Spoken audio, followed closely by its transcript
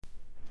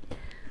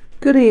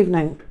Good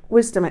evening.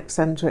 Wisdom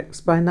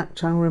Eccentrics by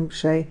Nakchang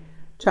Rinpoche,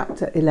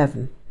 Chapter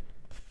 11.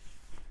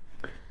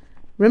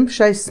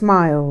 Rinpoche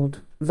smiled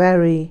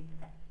very,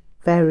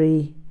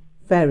 very,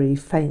 very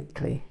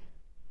faintly.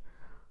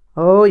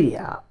 Oh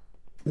yeah,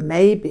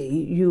 maybe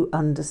you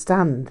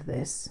understand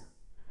this.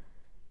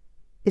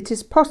 It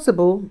is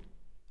possible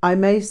I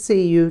may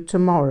see you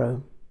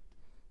tomorrow.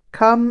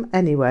 Come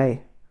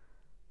anyway.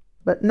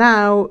 But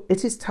now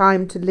it is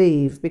time to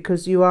leave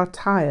because you are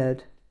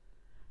tired.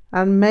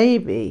 And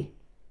maybe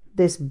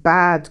this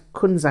bad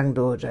Kunzang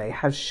Dorje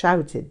has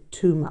shouted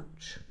too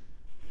much.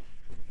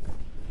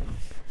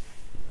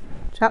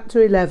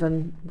 Chapter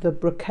 11. The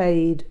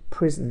Brocade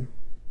Prison.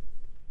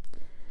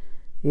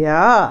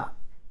 Yeah,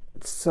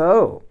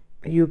 so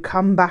you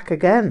come back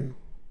again?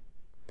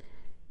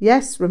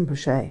 Yes,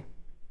 Rinpoche.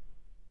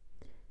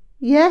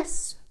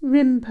 Yes,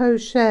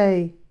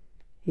 Rinpoche,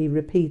 he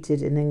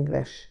repeated in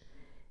English,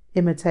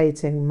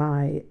 imitating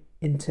my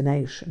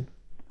intonation.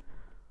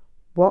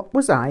 What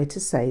was I to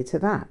say to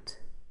that?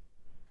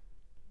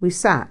 We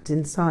sat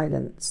in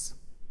silence.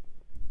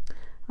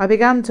 I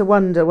began to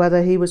wonder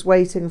whether he was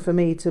waiting for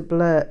me to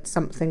blurt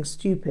something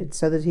stupid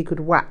so that he could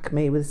whack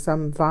me with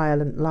some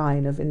violent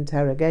line of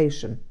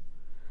interrogation.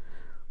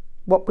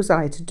 What was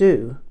I to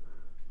do?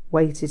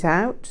 Wait it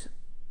out?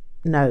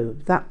 No,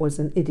 that was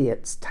an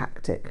idiot's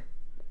tactic.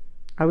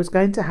 I was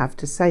going to have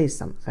to say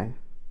something.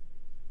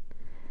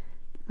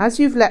 As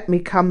you've let me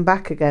come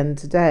back again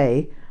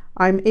today,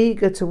 I'm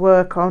eager to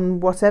work on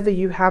whatever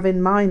you have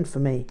in mind for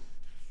me.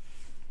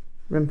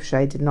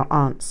 Rinpoche did not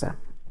answer.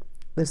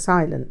 The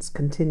silence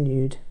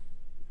continued.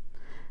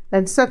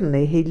 Then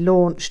suddenly he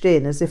launched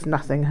in as if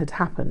nothing had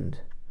happened.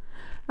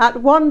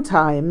 At one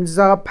time,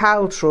 Tsar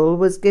Paltrul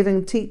was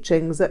giving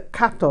teachings at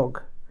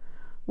Katog,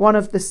 one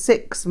of the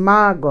 6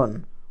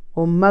 Magon,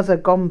 or Mother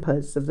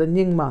Gompas of the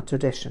Nyingma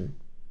tradition.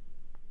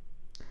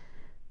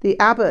 The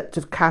abbot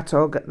of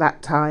Katog at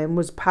that time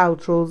was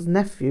Paltrul's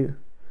nephew,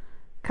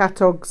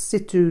 Katog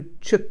Situ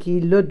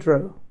Chukyi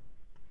Ludro.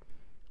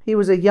 He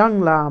was a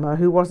young Lama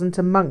who wasn't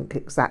a monk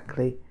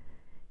exactly.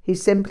 He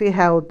simply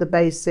held the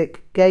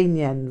basic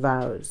Genyen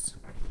vows.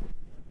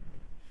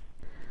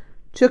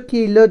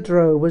 Chukyi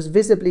Ludro was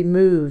visibly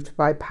moved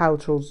by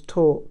Paltrul's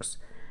talks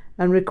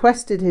and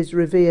requested his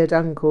revered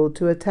uncle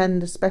to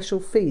attend a special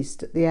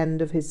feast at the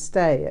end of his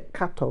stay at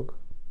Katog.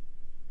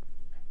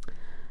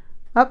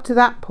 Up to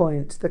that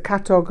point, the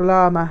Katog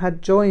Lama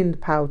had joined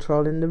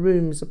Paltrul in the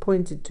rooms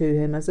appointed to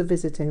him as a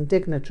visiting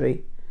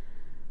dignitary,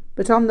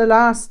 but on the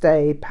last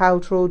day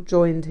Paltrul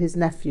joined his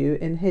nephew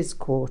in his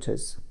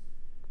quarters.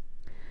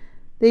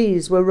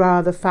 These were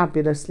rather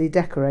fabulously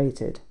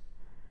decorated,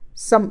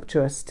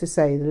 sumptuous to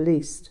say the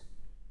least.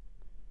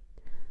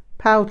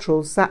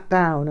 Paltrul sat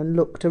down and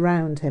looked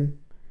around him.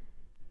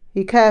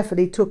 He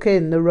carefully took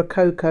in the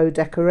rococo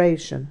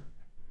decoration.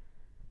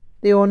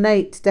 The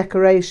ornate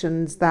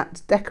decorations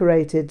that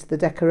decorated the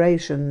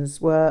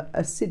decorations were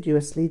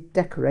assiduously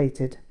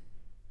decorated.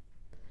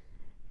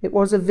 It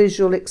was a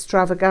visual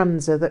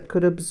extravaganza that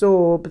could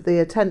absorb the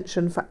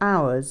attention for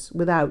hours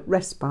without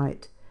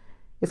respite,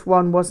 if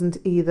one wasn't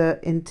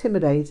either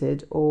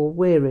intimidated or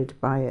wearied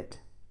by it.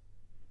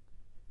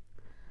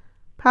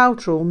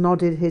 Paltrul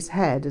nodded his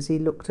head as he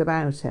looked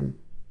about him.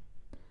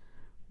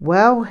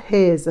 Well,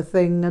 here's a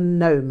thing and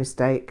no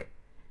mistake.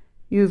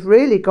 You've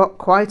really got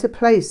quite a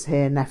place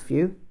here,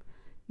 nephew.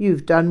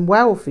 You've done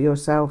well for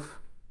yourself.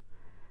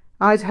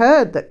 I'd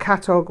heard that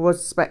Katog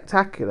was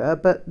spectacular,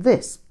 but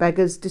this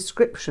beggars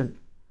description.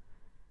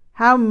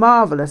 How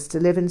marvellous to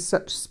live in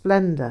such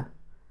splendour.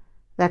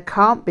 There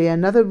can't be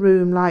another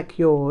room like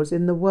yours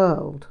in the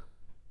world.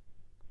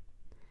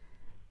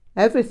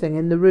 Everything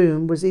in the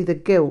room was either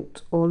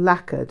gilt or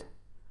lacquered.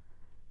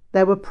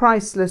 There were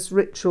priceless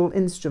ritual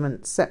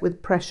instruments set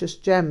with precious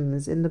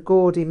gems in the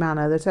gaudy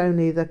manner that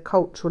only the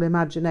cultural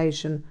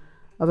imagination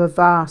of a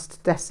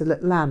vast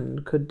desolate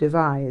land could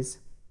devise.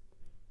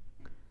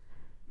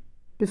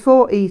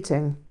 Before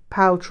eating,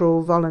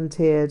 Paltrul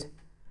volunteered,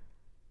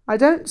 I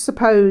don't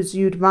suppose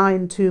you'd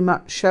mind too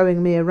much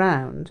showing me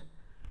around.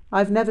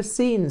 I've never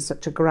seen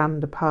such a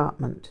grand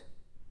apartment.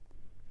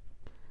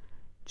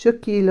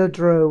 Chukyi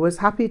Ludro was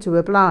happy to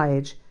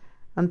oblige,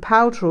 and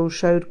Paltrul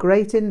showed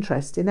great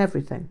interest in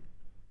everything.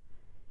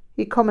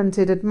 He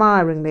commented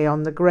admiringly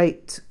on the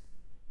great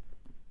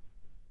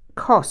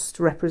cost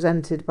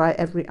represented by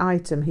every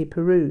item he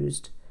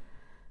perused,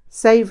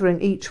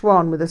 savouring each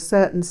one with a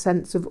certain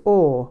sense of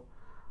awe,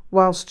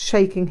 whilst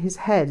shaking his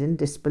head in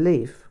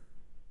disbelief.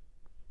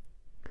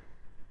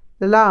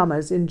 The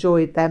Lamas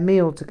enjoyed their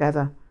meal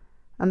together,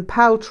 and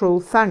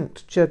Paltrul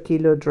thanked Chukyi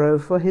Ludro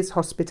for his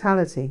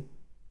hospitality.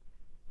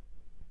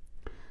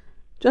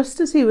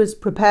 Just as he was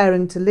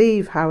preparing to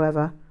leave,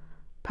 however,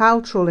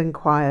 Paltrul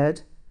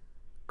inquired,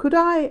 Could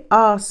I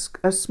ask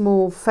a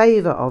small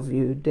favour of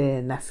you,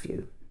 dear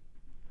nephew?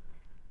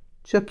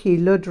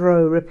 Chukyi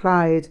Ludro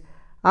replied,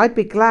 I'd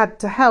be glad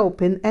to help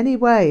in any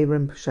way,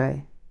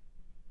 Rinpoche.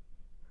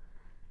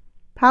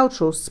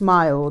 Paltrul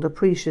smiled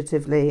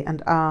appreciatively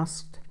and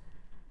asked,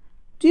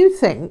 Do you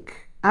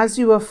think as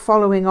you are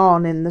following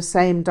on in the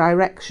same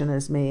direction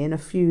as me in a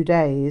few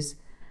days,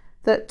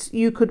 that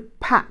you could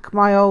pack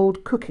my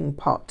old cooking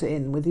pot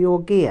in with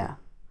your gear.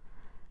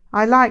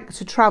 I like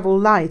to travel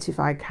light if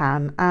I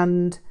can,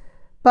 and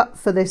but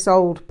for this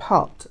old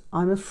pot,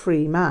 I'm a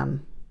free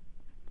man."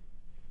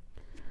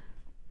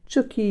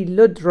 Chucky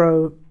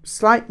Ludrow,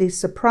 slightly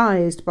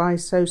surprised by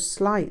so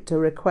slight a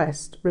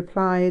request,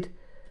 replied,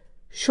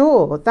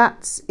 "Sure,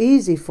 that's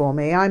easy for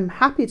me. I'm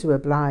happy to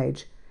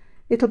oblige.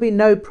 It'll be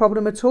no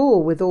problem at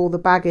all with all the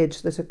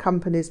baggage that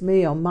accompanies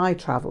me on my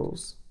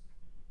travels."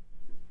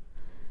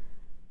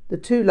 The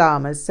two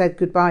lamas said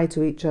goodbye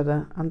to each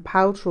other, and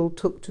Paltrell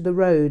took to the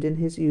road in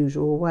his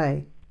usual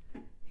way.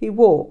 He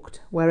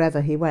walked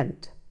wherever he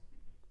went.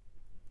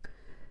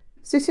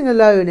 Sitting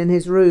alone in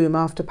his room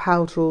after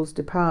Paltrell's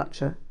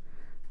departure,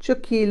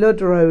 Chucky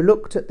Ludrow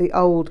looked at the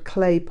old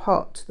clay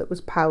pot that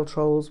was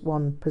Paltrell's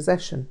one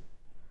possession.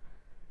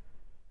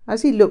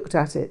 As he looked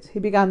at it, he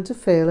began to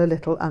feel a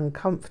little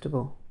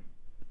uncomfortable.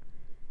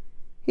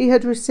 He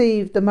had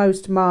received the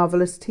most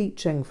marvellous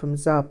teaching from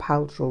Tsar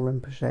Paltrell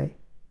Rinpoche.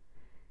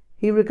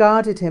 He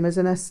regarded him as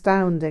an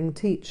astounding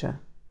teacher,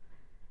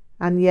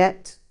 and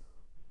yet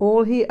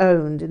all he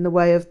owned in the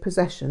way of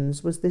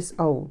possessions was this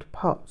old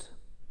pot.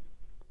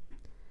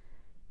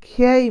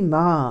 "Kye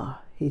Ma,"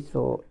 he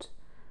thought,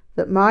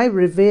 "that my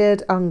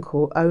revered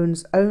uncle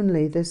owns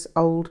only this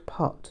old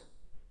pot."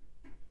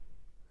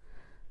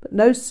 But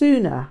no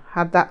sooner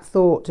had that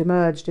thought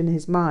emerged in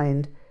his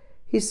mind,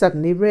 he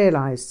suddenly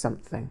realised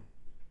something.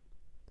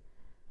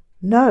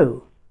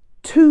 "No,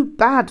 too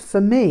bad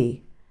for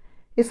me.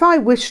 If I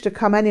wished to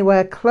come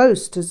anywhere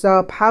close to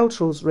Tsar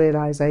Paltrell's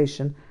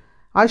realisation,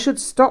 I should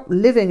stop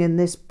living in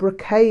this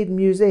brocade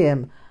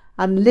museum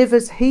and live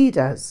as he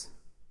does."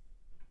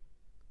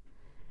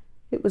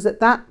 It was at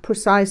that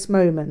precise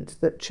moment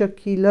that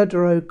Chucky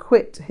Ludrow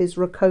quit his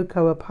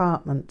rococo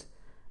apartment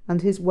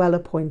and his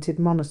well-appointed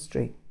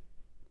monastery.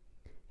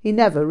 He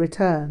never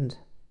returned.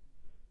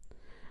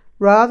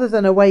 Rather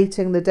than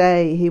awaiting the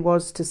day he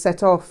was to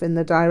set off in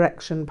the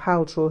direction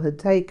Paltrell had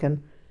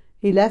taken,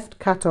 he left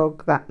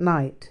Katog that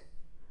night.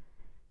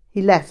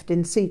 He left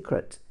in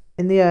secret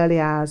in the early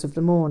hours of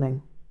the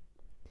morning.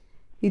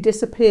 He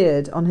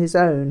disappeared on his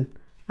own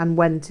and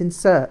went in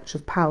search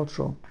of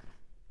Paltrell.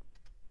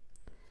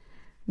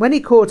 When he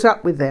caught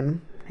up with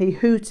him, he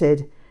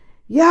hooted,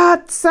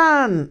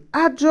 "Yat-san,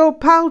 Adjo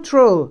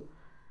Paltrell!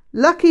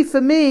 Lucky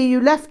for me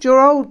you left your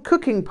old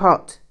cooking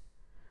pot.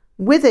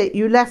 With it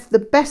you left the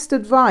best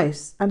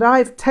advice, and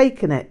I've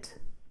taken it."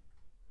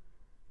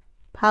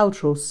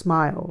 Paltrell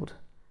smiled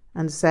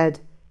and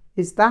said,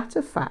 "Is that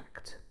a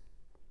fact?"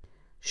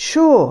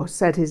 "Sure,"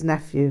 said his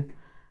nephew.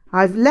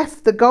 "I've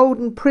left the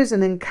golden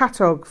prison in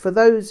Katog for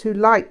those who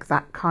like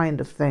that kind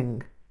of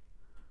thing."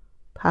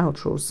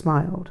 Paltrell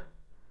smiled.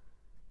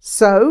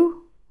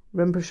 "So?"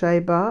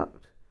 Rinpoche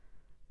barked.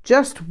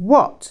 "Just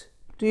what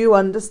do you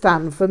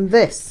understand from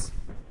this?"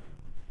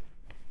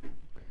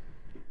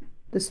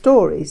 The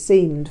story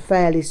seemed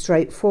fairly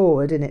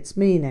straightforward in its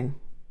meaning.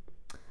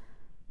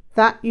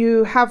 That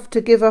you have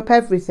to give up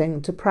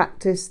everything to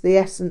practice the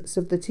essence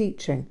of the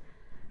teaching,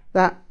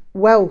 that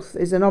wealth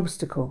is an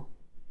obstacle.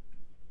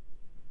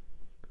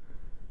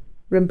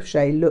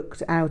 Rinpoche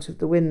looked out of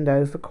the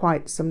window for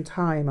quite some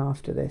time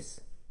after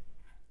this.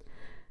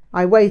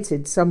 I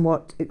waited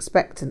somewhat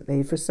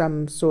expectantly for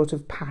some sort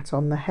of pat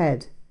on the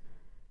head.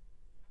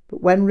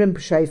 But when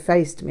Rinpoche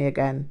faced me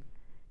again,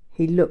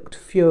 he looked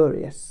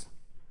furious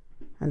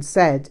and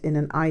said in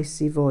an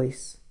icy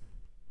voice,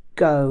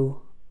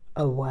 "Go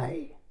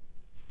away."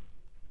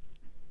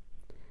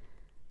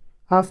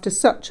 After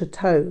such a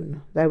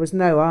tone, there was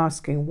no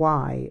asking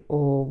why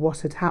or what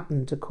had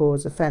happened to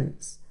cause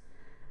offence.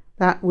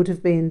 That would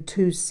have been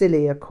too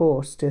silly a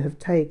course to have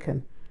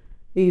taken,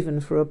 even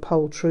for a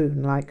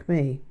poltroon like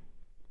me.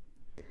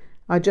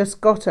 I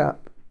just got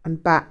up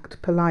and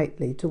backed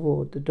politely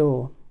toward the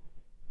door.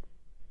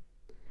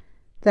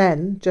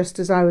 Then, just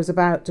as I was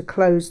about to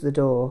close the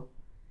door,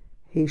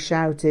 he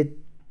shouted,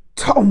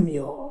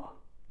 "Tomyo!"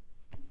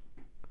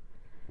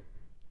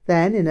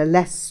 Then, in a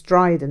less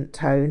strident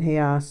tone, he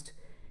asked,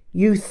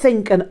 "You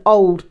think an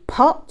old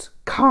pot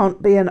can't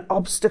be an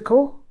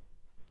obstacle?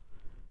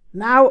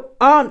 Now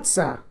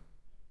answer!"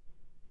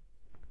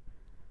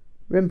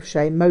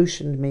 Rinpoche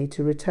motioned me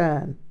to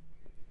return.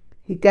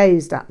 He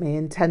gazed at me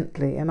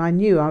intently, and I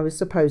knew I was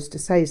supposed to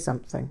say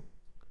something.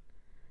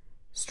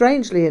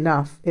 Strangely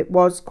enough, it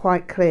was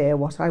quite clear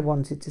what I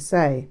wanted to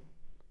say.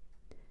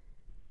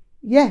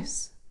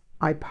 "Yes,"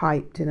 I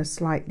piped in a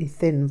slightly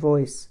thin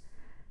voice,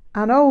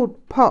 "an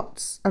old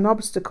pot's an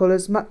obstacle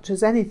as much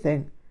as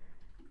anything,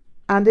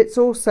 and it's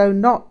also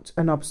not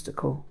an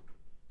obstacle."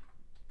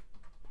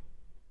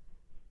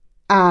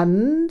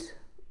 "And?"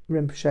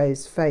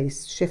 Rinpoche's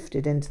face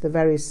shifted into the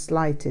very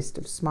slightest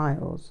of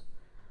smiles.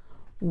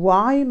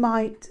 "Why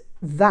might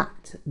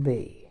that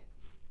be?"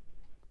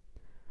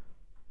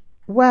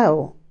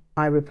 "Well,"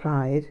 I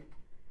replied,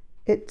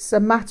 "it's a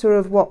matter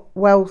of what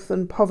wealth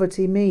and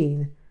poverty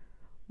mean.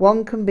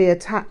 One can be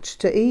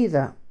attached to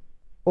either,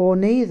 or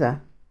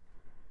neither.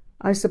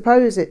 I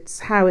suppose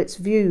it's how it's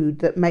viewed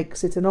that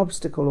makes it an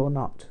obstacle or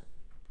not.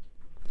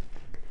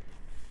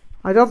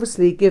 I'd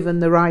obviously given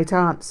the right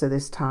answer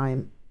this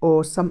time,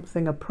 or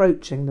something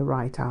approaching the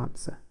right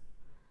answer.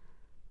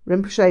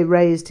 Rinpoche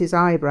raised his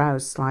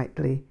eyebrows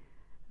slightly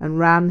and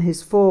ran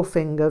his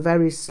forefinger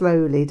very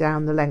slowly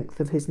down the length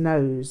of his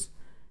nose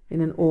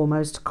in an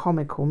almost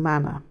comical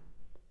manner.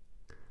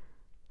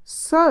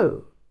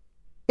 So,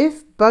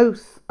 if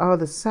both are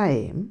the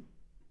same,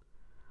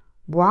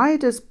 why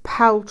does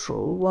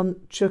Paltrul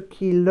want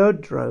Chukyi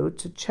Lodro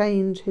to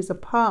change his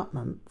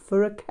apartment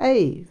for a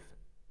cave?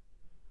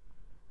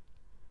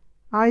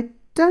 I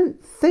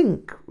don't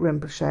think,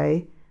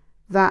 Rinpoche,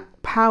 that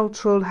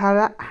Paltrul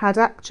had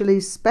actually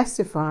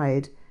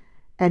specified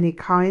any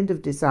kind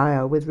of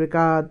desire with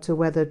regard to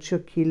whether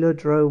Chukyi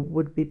Lodro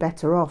would be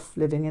better off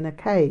living in a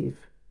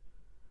cave.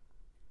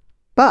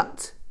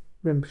 But,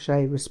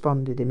 Rinpoche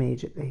responded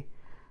immediately,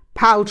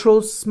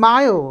 Paltrul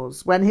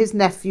smiles when his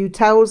nephew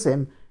tells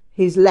him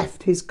he's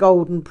left his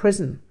golden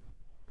prison.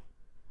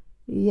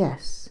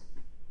 Yes.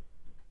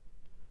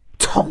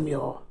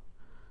 Tomyo,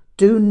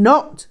 do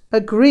not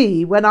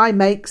agree when I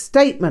make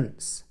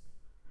statements.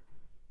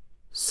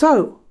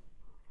 So,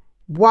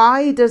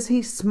 why does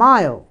he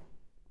smile?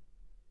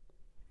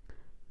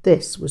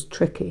 This was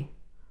tricky.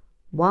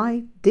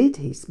 Why did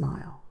he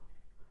smile?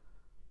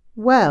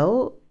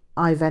 Well,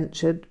 I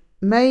ventured,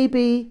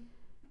 maybe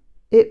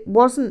it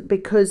wasn't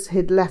because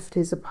he'd left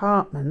his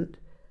apartment.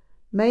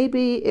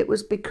 Maybe it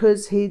was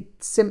because he'd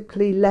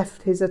simply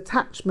left his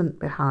attachment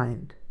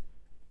behind.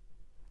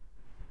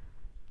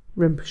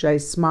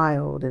 Rinpoche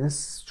smiled in a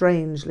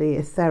strangely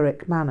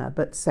etheric manner,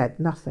 but said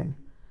nothing.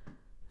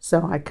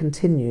 So I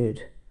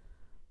continued.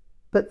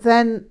 But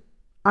then,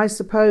 I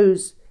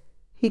suppose,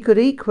 he could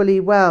equally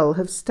well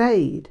have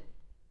stayed.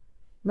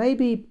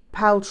 Maybe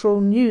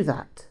Paltrul knew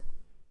that.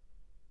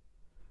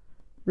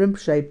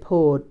 Rinpoche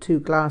poured 2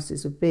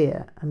 glasses of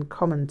beer and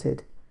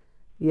commented,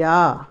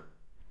 "Ja,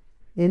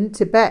 in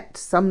Tibet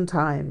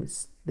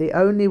sometimes the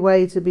only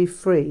way to be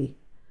free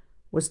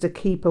was to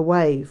keep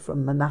away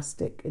from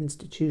monastic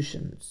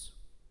institutions."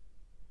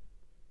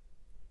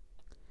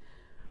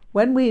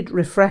 When we'd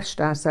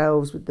refreshed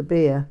ourselves with the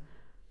beer,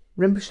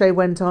 Rinpoche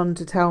went on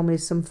to tell me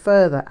some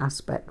further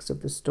aspects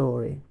of the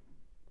story.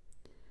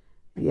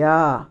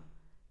 "Ja,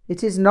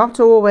 it is not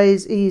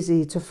always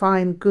easy to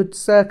find good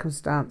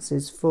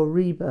circumstances for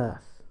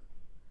rebirth."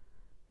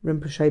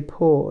 Rinpoche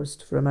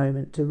paused for a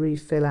moment to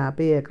refill our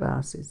beer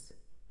glasses.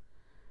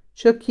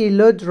 "Chukyi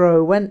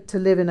Lodro went to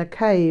live in a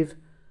cave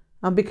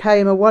and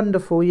became a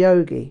wonderful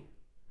yogi.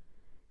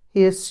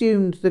 He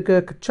assumed the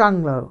Gurkha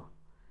Changlo.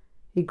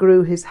 He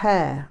grew his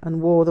hair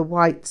and wore the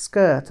white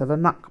skirt of a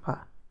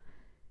Nakpa.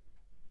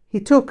 He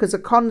took as a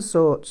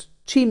consort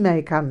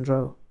Chime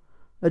Kandro,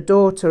 a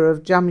daughter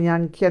of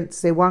Jamyang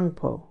Khyentse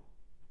Wangpo.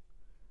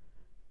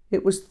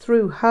 It was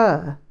through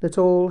her that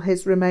all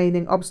his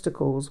remaining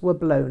obstacles were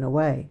blown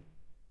away."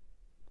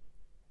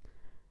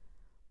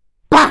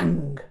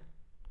 Bang!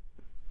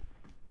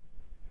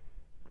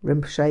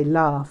 Rinpoche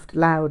laughed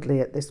loudly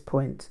at this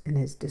point in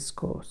his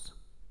discourse.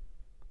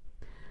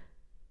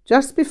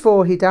 Just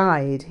before he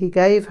died, he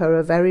gave her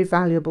a very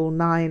valuable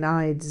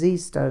 9-eyed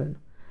Z-stone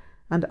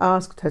and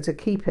asked her to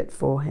keep it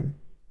for him.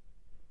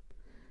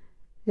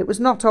 It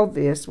was not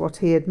obvious what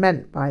he had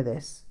meant by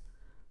this,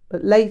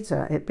 but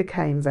later it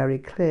became very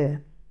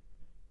clear.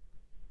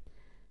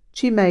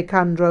 Chime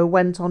Kandro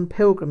went on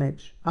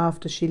pilgrimage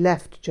after she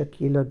left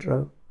Chukyi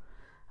Lodro,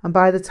 and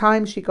by the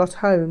time she got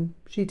home,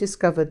 she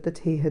discovered that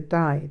he had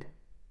died.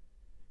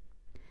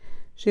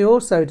 She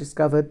also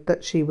discovered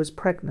that she was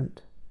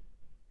pregnant.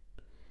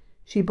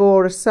 She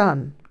bore a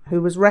son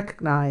who was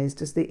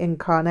recognized as the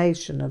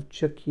incarnation of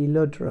Chukyi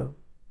Lodro.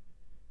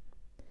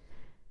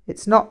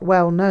 It's not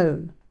well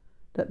known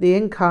that the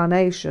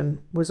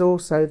incarnation was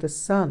also the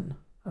son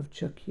of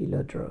Chukyi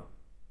Lodro.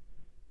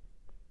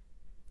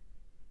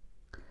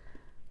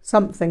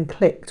 Something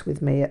clicked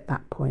with me at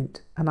that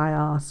point, and I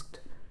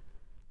asked,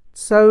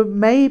 "So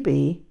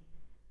maybe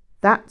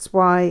that's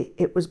why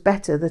it was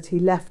better that he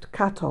left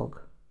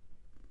Katog?"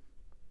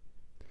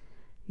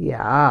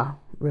 "Ja,"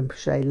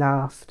 Rinpoche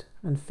laughed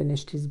and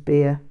finished his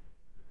beer.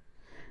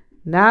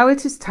 "Now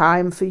it is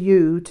time for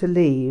you to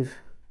leave.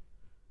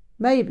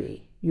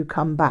 Maybe you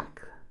come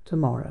back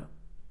tomorrow."